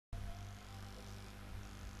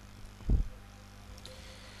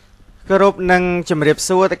គ្រប់នឹងជំរាប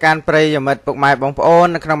សួរទៅកាន់ប្រិយមិត្តពុកម៉ែបងប្អូន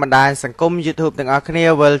នៅក្នុងបណ្ដាញសង្គម YouTube ទាំងអស់គ្នា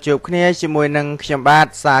វិលជួបគ្នាជាមួយនឹងខ្ញុំបាទ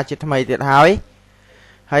សារជាថ្មីទៀតហើយ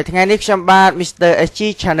ថ្ងៃនេះខ្ញុំបាទ Mr. SG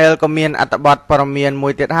Channel ក៏មានអត្ថបទព័ត៌មានមួ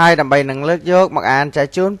យទៀតហើយដើម្បីនឹងលើកយកមកអានចែក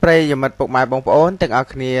ជូនប្រិយមិត្តពុកម៉ែបងប្អូនទាំងអស់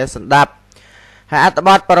គ្នាស្ដាប់ហើយអត្ថប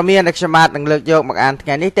ទព័ត៌មានដែលខ្ញុំបាទនឹងលើកយកមកអានថ្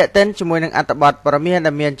ងៃនេះតេតិនជាមួយនឹងអត្ថបទព័ត៌មាន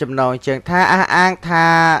ដែលមានចំណងជើងថាអះអាងថា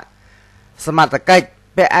សមត្ថកិច្ច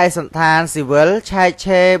ពាក់ឯកសណ្ឋានស៊ីវិលឆែក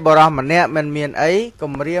ឆេរបរិះម្នាក់មិនមានអីគ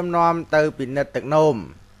ម្រាមនាំទៅពិនិត្យទឹកនោម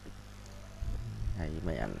ហើយ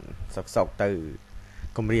មិនអានសុកទៅ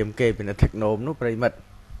គម្រាមគេពិនិត្យទឹកនោមនោះប្រិមិត្ត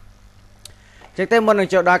ចឹងទៅមុននឹង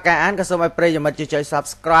ចូលដល់ការអានក៏សូមឲ្យប្រិយមិត្តជួយ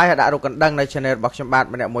Subscribe ហើយដាក់រូបកណ្ដឹងនៅ Channel របស់ខ្ញុំបាទ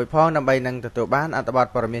ម្នាក់មួយផងដើម្បីនឹងទទួលបានអត្ថបទ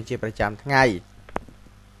ព័ត៌មានជាប្រចាំថ្ងៃ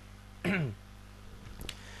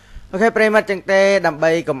អូខេប្រិមិត្តចឹងទេដើម្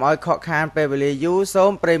បីកុំឲ្យខកខានពេលវេលាយូរសូ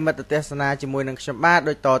មប្រិមិត្តទស្សនាជាមួយនឹងខ្ញុំបាទ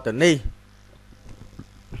ដូចតទៅនេះ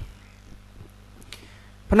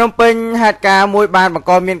ភ្នំពេញហេតុការណ៍មួយបានបង្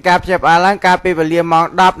កមានការភ្ញាក់ផ្អើលឡើងកាលពីវេលាម៉ោង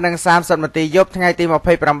 10:30 នាទីយប់ថ្ងៃទី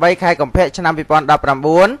 28 ខែកុម្ភៈឆ្នាំ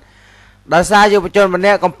 2019 ដោយសារយុវជនម្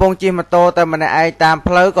នាក់កំពុងជិះម៉ូតូទៅម្នាក់ឯងតាម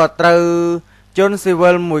ផ្លូវក៏ត្រូវជនស៊ីវិ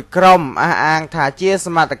លមួយក្រុមអះអាងថាជាស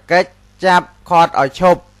មត្ថកិច្ចចាប់ឃាត់ឲ្យឈ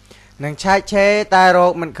ប់នឹងឆែកឆេរតែរោ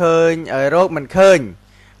គមិនឃើញ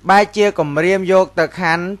បែរជាគម្រាមយកទៅខ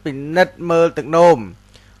ណ្ឌពិនិត្យមើលទឹកនោម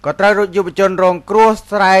ក៏ត្រូវរត់យុវជនរងគ្រោះ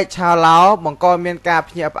ស្រែកឆោឡោបង្កមានការ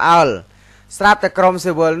ភ្ញាក់ផ្អើលស្រាប់តែក្រុម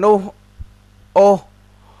ស៊ីវិលនោះ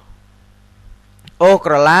អូ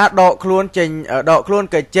ក្រឡាដកខ្លួន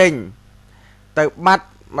គេចេញទៅបាត់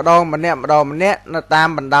ម្ដងម្នាក់នៅតាម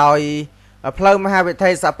បណ្ដោយផ្លូវមហាវិថី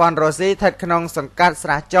សហព័ន្ធរុស្ស៊ីស្ថិតក្នុងសង្កាត់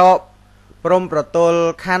ស្រះចកព្រំប្រទល់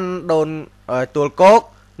ខណ្ឌដូនទួលគោក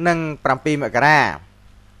និង7មករា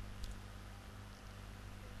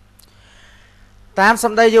តាមស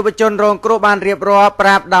ម្ដីយុវជនរងគ្រោះបានរៀបរាប់ប្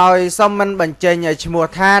រាប់ដោយសុំមិនបញ្ចេញឈ្មោះ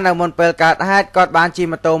ថានៅមុនពេលកើតហេតុគាត់បានជិះ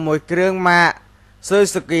ម៉ូតូមួយគ្រឿងម៉ាកស៊ុយ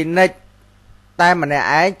ស៊ូគីនិចតែម្នាក់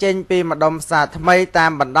ឯងចេញពីម្ដុំផ្សារថ្មីតា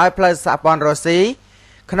មបណ្ដោយផ្លូវសហព័ន្ធរុស្ស៊ី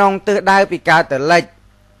ក្នុងទិសដៅពីកើតទៅលិច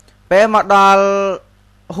ពេលមកដល់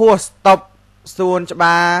ហួសស្តុបសួនច្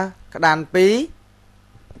បារក្តាន2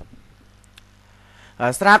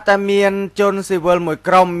ស្រាប់តែមានជនស៊ីវិលមួយ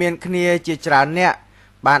ក្រុមមានគ្នាជាច្រើនអ្នក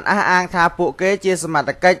បានអះអាងថាពួកគេជាសមត្ថ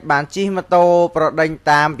កិច្ចបានជិះម៉ូតូប្រដេញ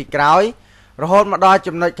តាមពីក្រោយរហូតមកដល់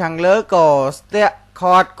ចំណុចខាងលើក៏ស្ទាក់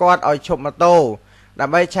ឃាត់គាត់ឲ្យឈប់ម៉ូតូដើ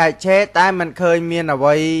ម្បីឆែកឆេរតែមិនឃើញមានអ្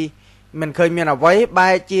វីបែ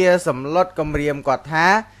រជាសម្លុតគម្រាមគាត់ថា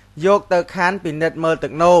យកទៅខណ្ឌពិនិត្យមើលទឹ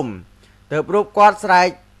កនោមទើបរូបគាត់ស្រែក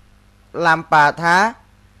លំប៉ាថា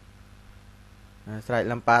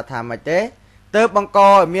មិនទេទើបបង្ក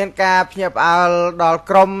ឲ្យមានការភ្ញាក់ផ្អើលដល់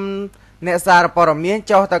ក្រុមអ្នកសារព័ត៌មាន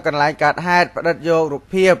ចុះទៅកន្លែងកើតហេតុផ្ដិតយករូប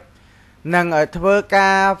ភាពនិងឲ្យធ្វើកា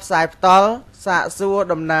រផ្សាយផ្ទាល់សាកសួរ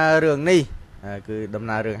ដំណើររឿងនេះគឺដំ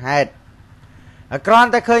ណើររឿងហេតុគ្រាន់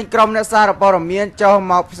តែឃើញក្រុមអ្នកសារព័ត៌មានចុះ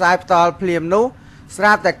មកផ្សាយផ្ទាល់ភ្លាមនោះស្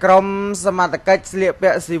រាប់តែក្រុមសមត្ថកិច្ចស្លៀកពា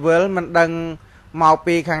ក់ស៊ីវិលមិនដឹងមក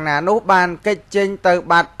ពីខាងណានោះបានគេចចេញទៅ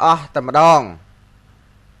បាត់អស់តែម្ដង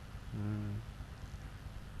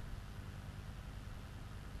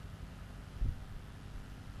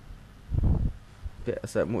ពាក់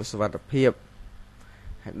សមុខសុវត្ថិភាព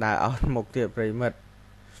ហើយដើរអត់មុខទៀតប្រិមិត្ត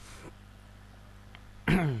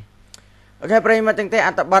អូខេប្រិមិត្តទាំងទេអ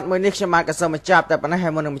ត្ថបទមួយនេះខ្ញុំបានក៏សូមបញ្ចប់តែប៉ុណ្ណេះហើ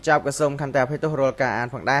យមុននឹងបញ្ចប់ក៏សូមខន្តីអភ័យទោសរាល់ការអាន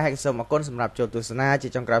ផងដែរហើយសូមអរគុណសម្រាប់ចូលទស្សនាជា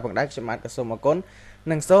ចុងក្រោយផងដែរខ្ញុំបានក៏សូមអរគុណ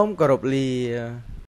និងសូមគោរពលា